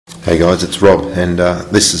Hey guys, it's Rob, and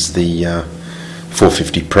this is the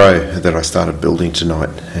 450 Pro that I started building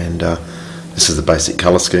tonight, and this is the basic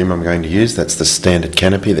colour scheme I'm going to use. That's the standard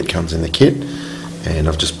canopy that comes in the kit, and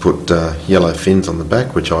I've just put yellow fins on the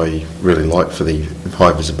back, which I really like for the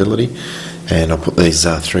high visibility, and I put these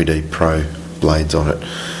 3D Pro blades on it.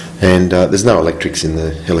 And there's no electrics in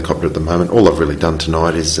the helicopter at the moment. All I've really done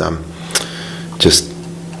tonight is just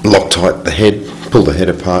Loctite the head, pull the head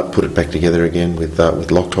apart, put it back together again with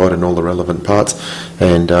Loctite and all the relevant parts.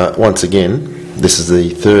 And once again, this is the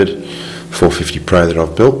third 450 Pro that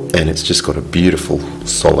I've built, and it's just got a beautiful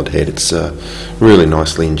solid head. It's really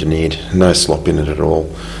nicely engineered, no slop in it at all,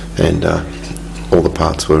 and all the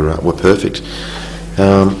parts were perfect.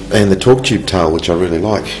 And the torque tube tail, which I really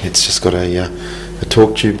like, it's just got a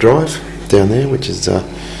torque tube drive down there, which is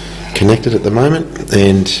connected at the moment,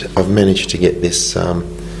 and I've managed to get this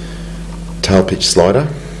tail pitch slider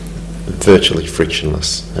virtually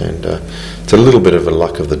frictionless, and it's a little bit of a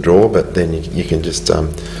luck of the draw, but then you can just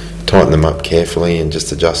tighten them up carefully and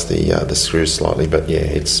just adjust the screws slightly. But yeah,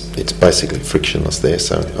 it's basically frictionless there,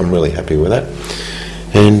 so I'm really happy with that.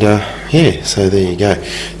 And yeah, so there you go.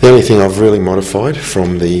 The only thing I've really modified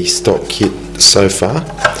from the stock kit so far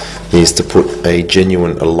is to put a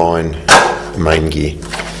genuine Align main gear,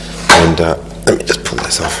 and let me just pull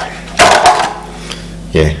this off.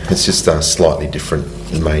 Yeah, it's just a slightly different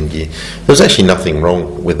main gear. There was actually nothing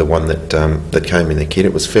wrong with the one that came in the kit.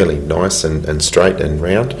 It was fairly nice and straight and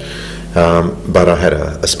round, but I had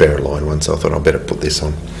a spare Align one, so I thought I'd better put this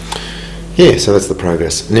on. Yeah, so that's the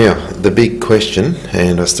progress. Now, the big question,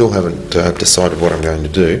 and I still haven't decided what I'm going to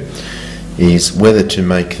do, is whether to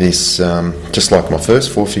make this just like my first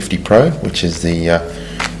 450 Pro, which is the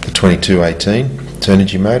 2218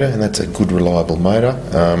 Turnigy motor, and that's a good reliable motor.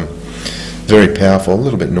 Very powerful, a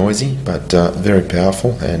little bit noisy, but very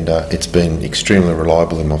powerful, and it's been extremely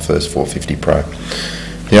reliable in my first 450 Pro.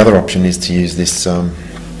 The other option is to use this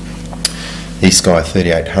eSky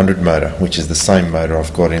 3800 motor, which is the same motor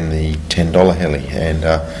I've got in the $10 heli, and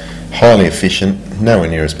highly efficient, nowhere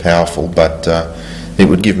near as powerful, but it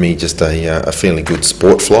would give me just a fairly good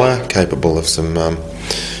sport flyer, capable of some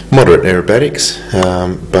moderate aerobatics,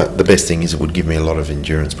 but the best thing is it would give me a lot of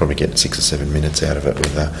endurance, probably get 6 or 7 minutes out of it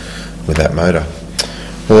with that motor.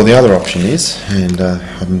 Well, the other option is, and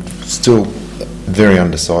I'm still very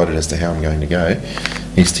undecided as to how I'm going to go,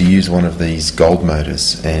 is to use one of these gold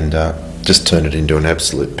motors and just turn it into an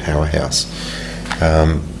absolute powerhouse.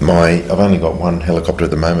 I've only got one helicopter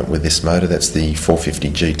at the moment with this motor. That's the 450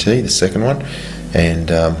 GT, the second one,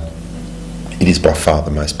 and it is by far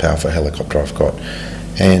the most powerful helicopter I've got.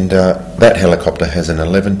 And that helicopter has an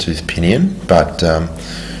 11-tooth pinion, but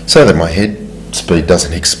so that my head speed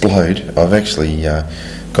doesn't explode, I've actually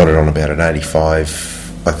got it on about an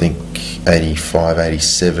 85, I think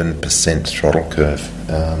 87% throttle curve,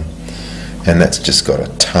 and that's just got a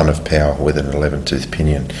ton of power with an 11-tooth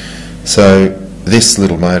pinion. So this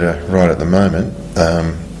little motor right at the moment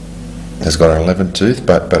has got an 11-tooth,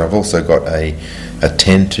 but I've also got a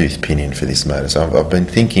 10-tooth pinion for this motor. So I've been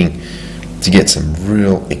thinking to get some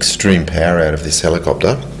real extreme power out of this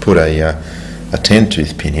helicopter, put a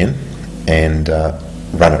 10-tooth pinion and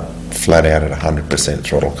run it flat out at 100%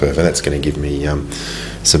 throttle curve, and that's going to give me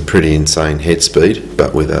some pretty insane head speed,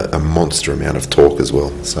 but with a monster amount of torque as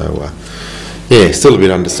well. So yeah, still a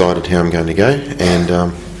bit undecided how I'm going to go.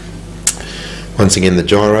 And once again, the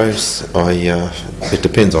gyros, it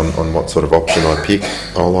depends on what sort of option I pick.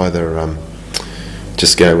 I'll either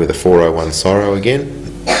just go with a 401 Cyro again,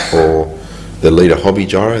 or the Leader Hobby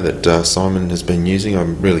gyro that Simon has been using.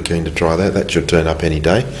 I'm really keen to try that. That should turn up any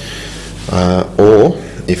day. Or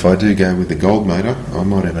if I do go with the gold motor, I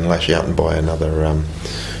might even lash out and buy another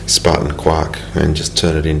Spartan Quark and just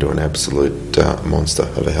turn it into an absolute monster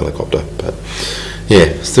of a helicopter. But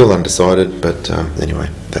yeah, still undecided, but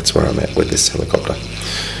anyway, that's where I'm at with this helicopter.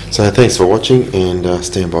 So thanks for watching, and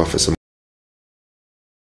stand by for some